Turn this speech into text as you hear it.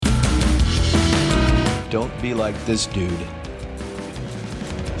Don't be like this dude.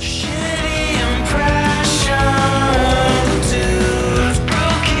 Shitty impression, dude.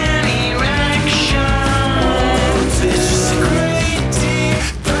 Broken erection. It's just a great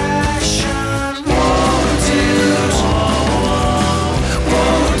depression. Whoa, dude.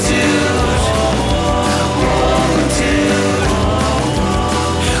 Whoa, dude. Whoa, dude.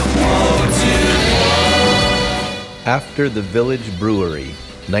 Whoa, dude. After the Village Brewery,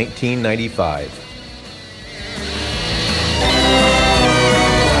 1995.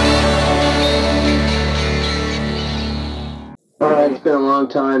 It's been a long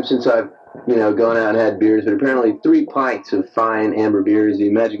time since I've, gone out and had beers, but apparently 3 pints of fine amber beer is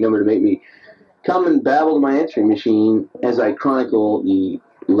the magic number to make me come and babble to my answering machine as I chronicle the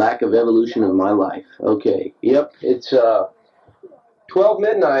lack of evolution of my life. Okay, yep, it's 12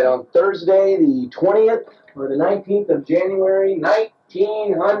 midnight on Thursday, the 20th or the 19th of January,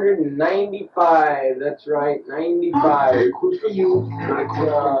 1995. That's right, 95. Hey, good for you.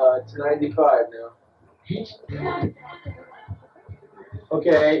 It's 95 now.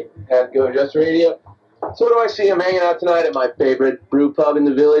 Okay, had to go adjust the radio. So what do I see? I'm hanging out tonight at my favorite brew pub in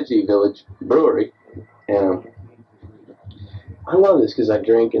the village, the Village Brewery. And I love this because I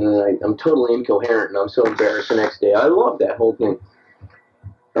drink and then I'm totally incoherent and I'm so embarrassed the next day. I love that whole thing.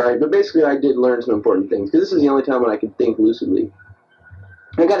 All right, but basically I did learn some important things because this is the only time when I can think lucidly.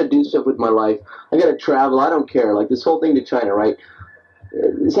 I got to do stuff with my life. I got to travel. I don't care. Like this whole thing to China, right?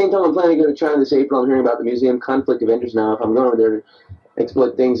 At the same time I'm planning to go to China this April, I'm hearing about the museum conflict of interest now. If I'm going over there to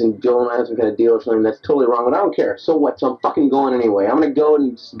exploit things and Joel and I have some kind of deal or something, that's totally wrong, but I don't care. So what? So I'm fucking going anyway. I'm going to go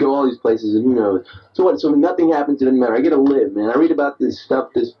and just go all these places and who knows. So what? So nothing happens, it doesn't matter. I get to live, man. I read about this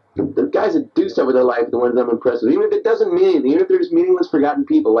stuff, the guys that do stuff with their life are the ones I'm impressed with. Even if it doesn't mean anything, even if they're just meaningless, forgotten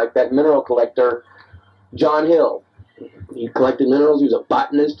people, like that mineral collector, John Hill. He collected minerals, he was a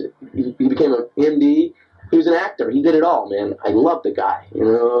botanist, he became an MD. He was an actor. He did it all, man. I love the guy,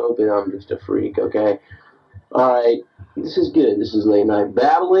 but I'm just a freak, okay? All right. This is good. This is late night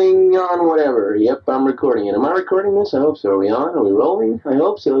babbling on whatever. Yep, I'm recording it. Am I recording this? I hope so. Are we on? Are we rolling? I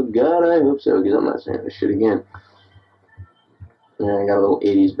hope so. God, I hope so, because I'm not saying this shit again. Yeah, I got a little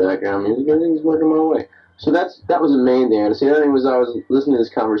 80s background music. Everything's working my way. So that was the main thing. And the other thing was I was listening to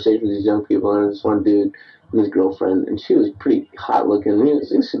this conversation with these young people, and there was this one dude and his girlfriend, and she was pretty hot looking. He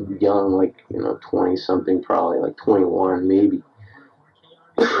was young, like, 20-something, probably, like 21, maybe.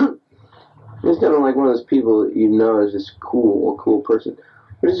 It's kind of like one of those people that is just a cool person.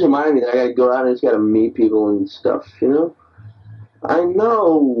 But it just reminded me that I got to go out and just got to meet people and stuff, I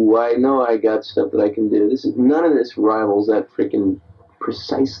know I got stuff that I can do. None of this rivals that freaking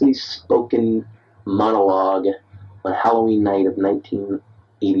precisely spoken monologue on Halloween night of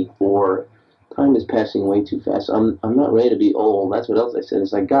 1984. Time is passing way too fast. I'm not ready to be old. That's what else I said.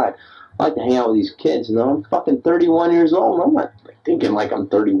 It's like, God, I like to hang out with these kids. I'm fucking 31 years old. I'm not thinking like I'm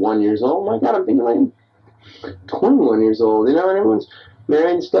 31 years old. My God, I'm thinking like I'm 21 years old. And everyone's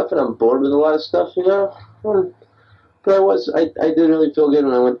married and stuff, and I'm bored with a lot of stuff, But I did really feel good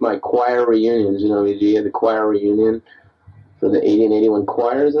when I went to my choir reunions. You had the choir reunion for the 80 and 81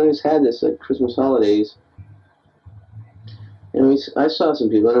 choirs, and I just had this at Christmas holidays. And I saw some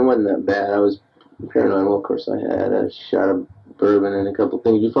people, and it wasn't that bad. I was paranoid. Well, of course, I had a shot of bourbon and a couple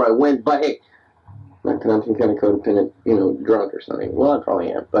things before I went, but hey, not that I'm some kind of codependent, drunk or something. Well, I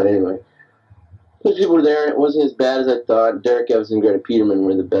probably am, but anyway. Those people were there, and it wasn't as bad as I thought. Derek Evans and Greta Peterman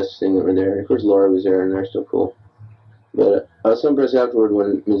were the best thing that were there. Of course, Laura was there, and they're still cool. But I was so impressed afterward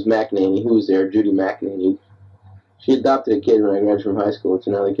when Ms. McNaney, who was there, Judy McNaney, she adopted a kid when I graduated from high school,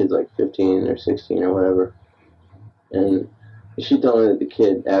 so now the kid's like 15 or 16 or whatever. And she told me that the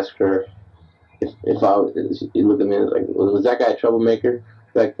kid asked her if I was, he looked at me and was like, was that guy a troublemaker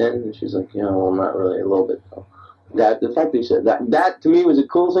back then? And she's like, well, not really, a little bit though. The fact that he said that to me was the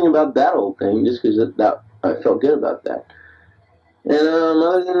coolest thing about that whole thing, just because that I felt good about that. And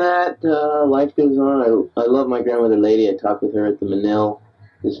other than that, life goes on. I love my grandmother Lady. I talked with her at the Manil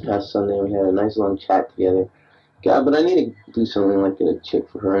this past Sunday. We had a nice long chat together. God, but I need to do something like get a chick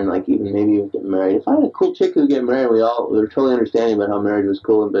for her and like even maybe get married. If I had a cool chick who would get married, we were totally understanding about how marriage was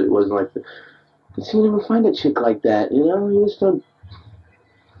cool, but it wasn't like but see, you never find a chick like that, You just don't.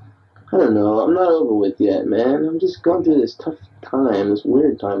 I don't know. I'm not over with yet, man. I'm just going through this tough time, this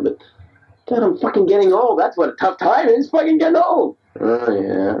weird time, but God, I'm fucking getting old. That's what a tough time is, fucking getting old. Oh,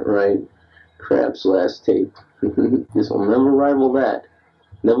 yeah, right. Crap's last tape. This will never rival that.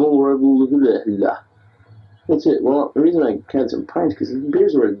 Never rival that. That's it. Well, the reason I had some pints, because the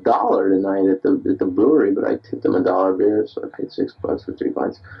beers were $1 tonight at the brewery, but I tipped them $1 beer, so I paid $6 for 3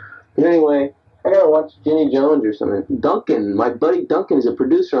 pints. But anyway, I gotta watch Jenny Jones or something. Duncan, my buddy Duncan is a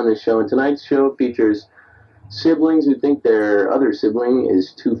producer on this show, and tonight's show features siblings who think their other sibling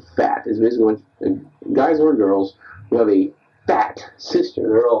is too fat. Is basically when guys or girls who have a fat sister.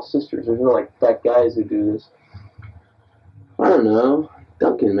 They're all sisters. There's no like fat guys who do this. I don't know.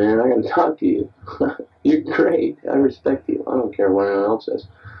 Duncan, man, I gotta talk to you. You're great. I respect you. I don't care what anyone else says.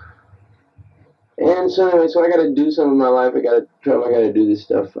 And so anyway, so I gotta do something in my life. I gotta do this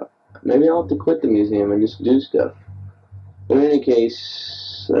stuff. Maybe I'll have to quit the museum and just do stuff. But in any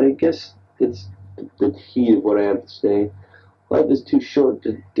case, I guess it's the heat of what I have to say. Life is too short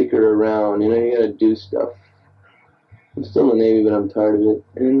to dicker around. You know, you gotta do stuff. I'm still in the Navy, but I'm tired of it.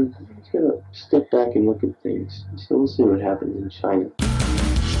 And I'm just gonna step back and look at things. So we'll see what happens in China.